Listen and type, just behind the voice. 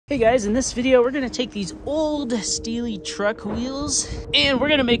Hey guys, in this video we're going to take these old steely truck wheels and we're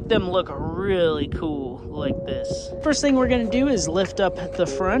going to make them look really cool like this. First thing we're going to do is lift up the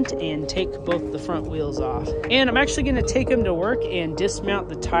front and take both the front wheels off. And I'm actually going to take them to work and dismount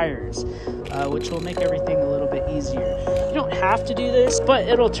the tires, which will make everything a little bit easier. You don't have to do this, but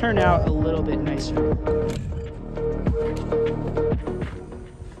it'll turn out a little bit nicer.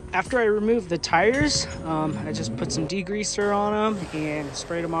 After I removed the tires, I just put some degreaser on them and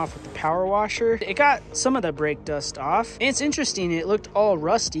sprayed them off with the power washer. It got some of the brake dust off. And it's interesting, it looked all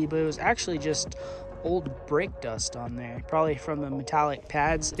rusty, but it was actually just old brake dust on there, probably from the metallic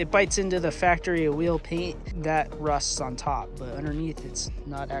pads. It bites into the factory wheel paint that rusts on top, but underneath it's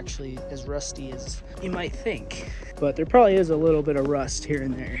not actually as rusty as you might think. But there probably is a little bit of rust here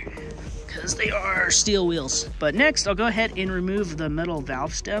and there, because they are steel wheels. But next, I'll go ahead and remove the metal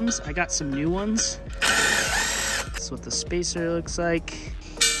valve stems. I got some new ones. That's what the spacer looks like.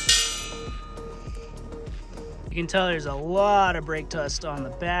 You can tell there's a lot of brake dust on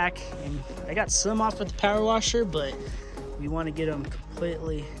the back, and I got some off with the power washer, but we want to get them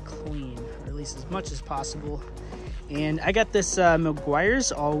completely clean, or at least as much as possible. And I got this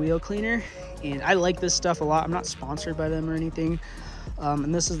Meguiar's all-wheel cleaner, and I like this stuff a lot. I'm not sponsored by them or anything.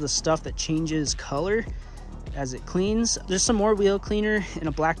 And this is the stuff that changes color as it cleans. There's some more wheel cleaner in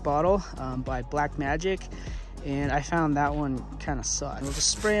a black bottle by Black Magic, and I found that one kind of sucked. We'll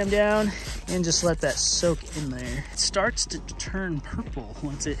just spray them down and just let that soak in there. It starts to turn purple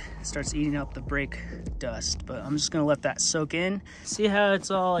once it starts eating up the brake dust, but I'm just gonna let that soak in. See how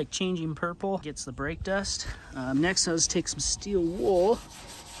it's all like changing purple? Gets the brake dust. Next, I'll just take some steel wool,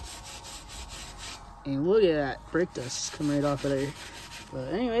 and look at that brake dust coming right off of there.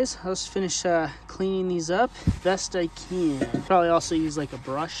 But anyways, I'll just finish cleaning these up best I can. Probably also use like a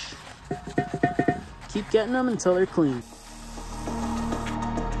brush. Keep getting them until they're clean.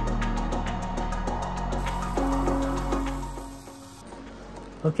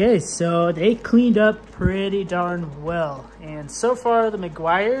 Okay, so they cleaned up pretty darn well. And so far the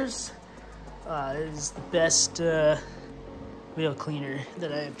Meguiar's is the best wheel cleaner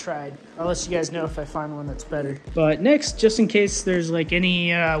that I have tried. I'll let you guys know if I find one that's better. But next, just in case there's like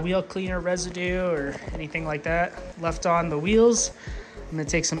any wheel cleaner residue or anything like that left on the wheels, I'm gonna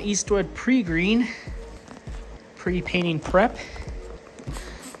take some Eastwood Pre-Green pre-painting prep.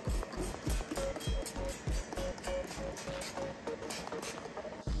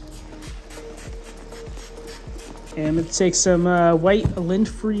 And I'm gonna take some white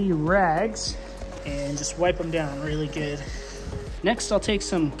lint-free rags and just wipe them down really good. Next, I'll take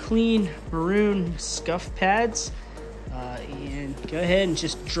some clean maroon scuff pads and go ahead and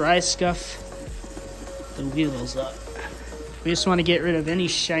just dry scuff the wheels up. We just want to get rid of any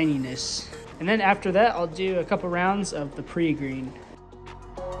shininess. And then after that, I'll do a couple rounds of the pre-green.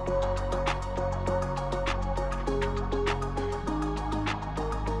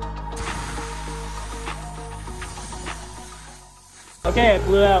 Okay, I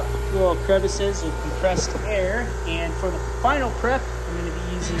blew out little crevices with compressed air, and for the final prep, I'm going to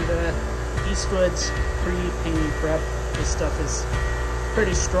be using the Eastwood's pre-painting prep. This stuff is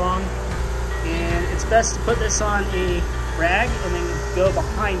pretty strong, and it's best to put this on a rag and then go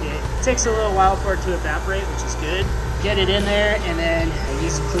behind it. It takes a little while for it to evaporate, which is good. Get it in there, and then I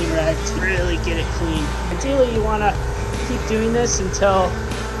use a clean rag to really get it clean. Ideally, you want to keep doing this until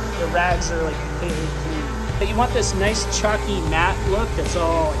the rags are like completely clean. But you want this nice chalky matte look that's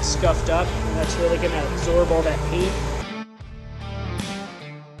all like scuffed up, and that's really going to absorb all that paint.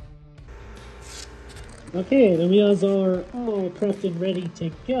 Okay, the wheels are all prepped and ready to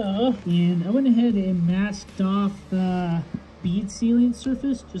go, and I went ahead and masked off the bead sealing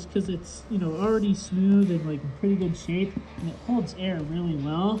surface just because it's, you know, already smooth and like in pretty good shape, and it holds air really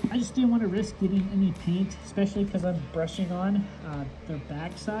well. I just didn't want to risk getting any paint, especially because I'm brushing on the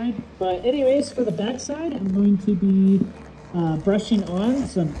backside. But anyways, for the backside, I'm going to be brushing on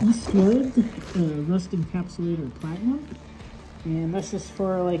some Eastwood Rust Encapsulator Platinum. And that's just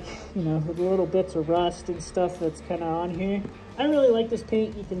for like, you know, the little bits of rust and stuff that's kind of on here. I really like this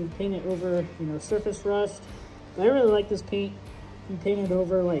paint. You can paint it over, you know, surface rust. But I really like this paint. You can paint it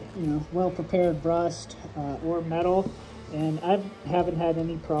over like, you know, well-prepared rust or metal. And I haven't had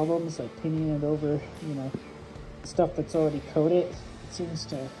any problems like painting it over, you know, stuff that's already coated. It seems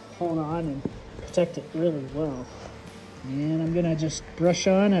to hold on and protect it really well. And I'm gonna just brush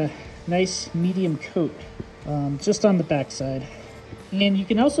on a nice medium coat. Just on the backside. And you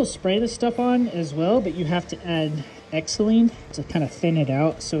can also spray this stuff on as well, but you have to add Xylene to kind of thin it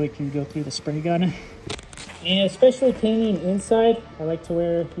out so it can go through the spray gun. And especially painting inside, I like to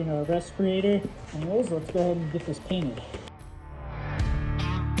wear, you know, a respirator. Anyways, let's go ahead and get this painted.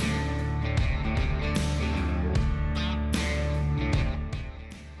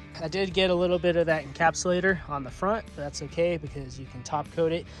 I did get a little bit of that encapsulator on the front, but that's okay because you can top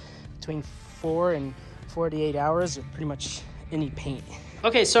coat it between 4 and 48 hours with pretty much any paint.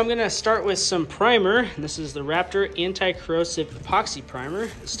 Okay, so I'm gonna start with some primer. This is the Raptor Anti-Corrosive Epoxy Primer.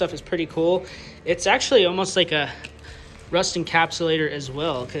 This stuff is pretty cool. It's actually almost like a rust encapsulator as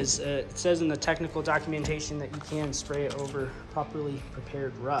well, because it says in the technical documentation that you can spray it over properly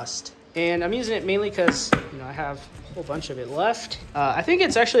prepared rust. And I'm using it mainly because, you know, I have a whole bunch of it left. I think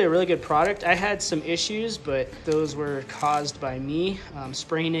it's actually a really good product. I had some issues, but those were caused by me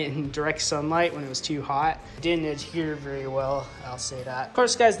spraying it in direct sunlight when it was too hot. It didn't adhere very well, I'll say that. Of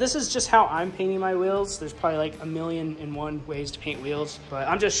course, guys, this is just how I'm painting my wheels. There's probably like 1,000,001 ways to paint wheels, but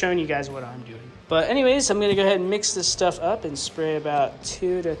I'm just showing you guys what I'm doing. But anyways, I'm gonna go ahead and mix this stuff up and spray about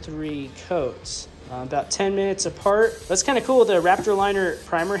 2 to 3 coats. About 10 minutes apart. That's kind of cool. The Raptor Liner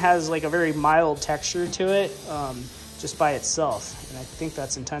primer has like a very mild texture to it just by itself. And I think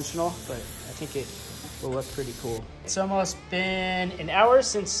that's intentional, but I think it will look pretty cool. It's almost been an hour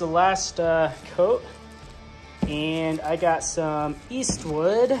since the last coat. And I got some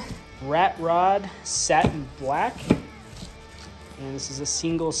Eastwood Rat Rod Satin Black. And this is a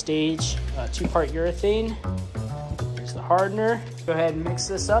single stage 2-part urethane. Here's the hardener. Go ahead and mix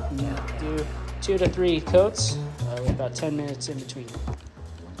this up and do 2 to 3 coats with about 10 minutes in between.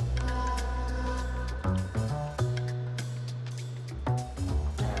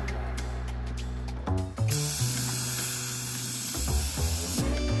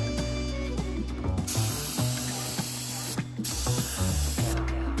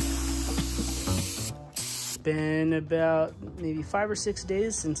 It's been about maybe 5 or 6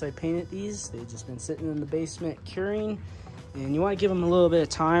 days since I painted these. They've just been sitting in the basement curing. And you want to give them a little bit of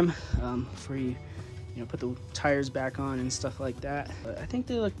time before you put the tires back on and stuff like that. But I think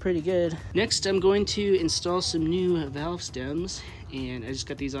they look pretty good. Next, I'm going to install some new valve stems, and I just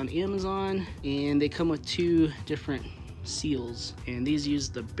got these on Amazon, and they come with 2 different seals, and these use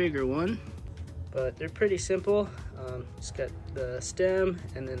the bigger one, but they're pretty simple. Just got the stem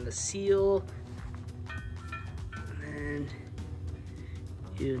and then the seal, and then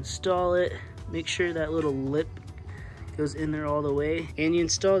you install it. Make sure that little lip goes in there all the way, and you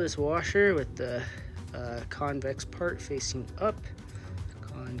install this washer with the convex part facing up,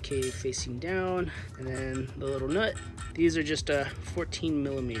 concave facing down, and then the little nut. These are just a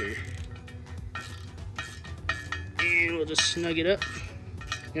 14mm, and we'll just snug it up.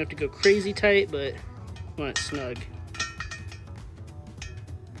 You don't have to go crazy tight, but you want it snug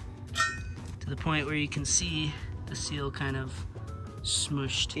to the point where you can see the seal kind of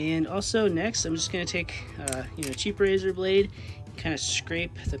smushed. And also next, I'm just gonna take a cheap razor blade and kind of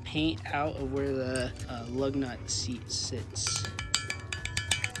scrape the paint out of where the lug nut seat sits.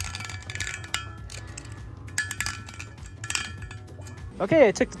 Okay,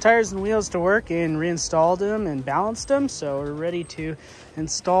 I took the tires and wheels to work and reinstalled them and balanced them, so we're ready to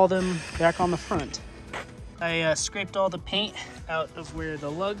install them back on the front. I scraped all the paint out of where the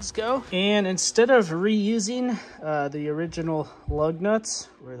lugs go, and instead of reusing the original lug nuts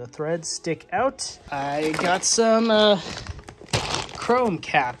where the threads stick out, I got some chrome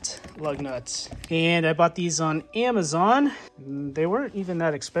capped lug nuts, and I bought these on Amazon. They weren't even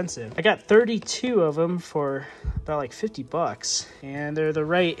that expensive. I got 32 of them for about like 50 bucks, and they're the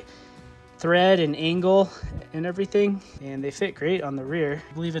right thread and angle and everything, and they fit great on the rear.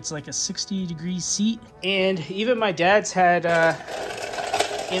 I believe it's like a 60-degree seat, and even my dad's had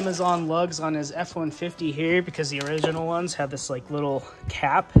Amazon lugs on his F-150 here, because the original ones have this like little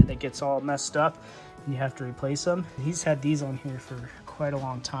cap that gets all messed up and you have to replace them. He's had these on here for quite a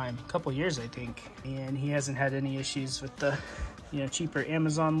long time, a couple years I think, and he hasn't had any issues with the cheaper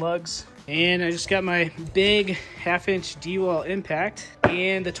Amazon lugs. And I just got my big 1/2-inch D-wall impact,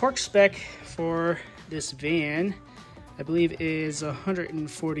 and the torque spec for this van I believe is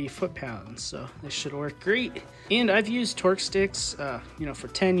 140 foot-pounds, so this should work great. And I've used torque sticks for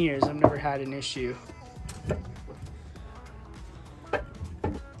 10 years. I've never had an issue.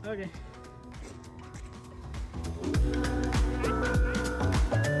 Okay.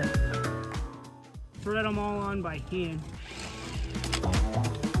 Thread them all on by hand.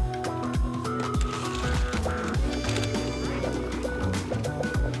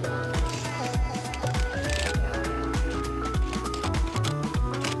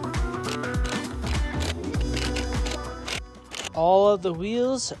 All of the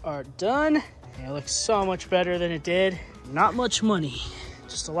wheels are done, and it looks so much better than it did. Not much money,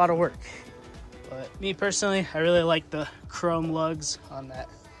 just a lot of work. But me personally, I really like the chrome lugs on that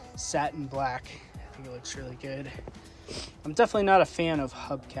satin black. I think it looks really good. I'm definitely not a fan of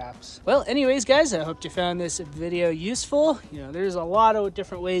hubcaps. Well, anyways, guys, I hope you found this video useful. You know, there's a lot of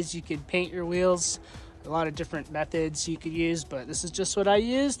different ways you could paint your wheels, a lot of different methods you could use, but this is just what I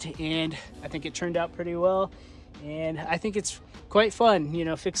used, and I think it turned out pretty well. And I think it's quite fun, you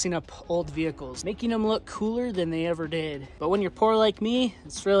know, fixing up old vehicles, making them look cooler than they ever did. But when you're poor like me,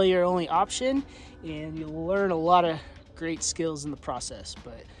 it's really your only option, and you'll learn a lot of great skills in the process.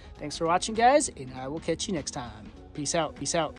 But thanks for watching, guys, and I will catch you next time. Peace out. Peace out.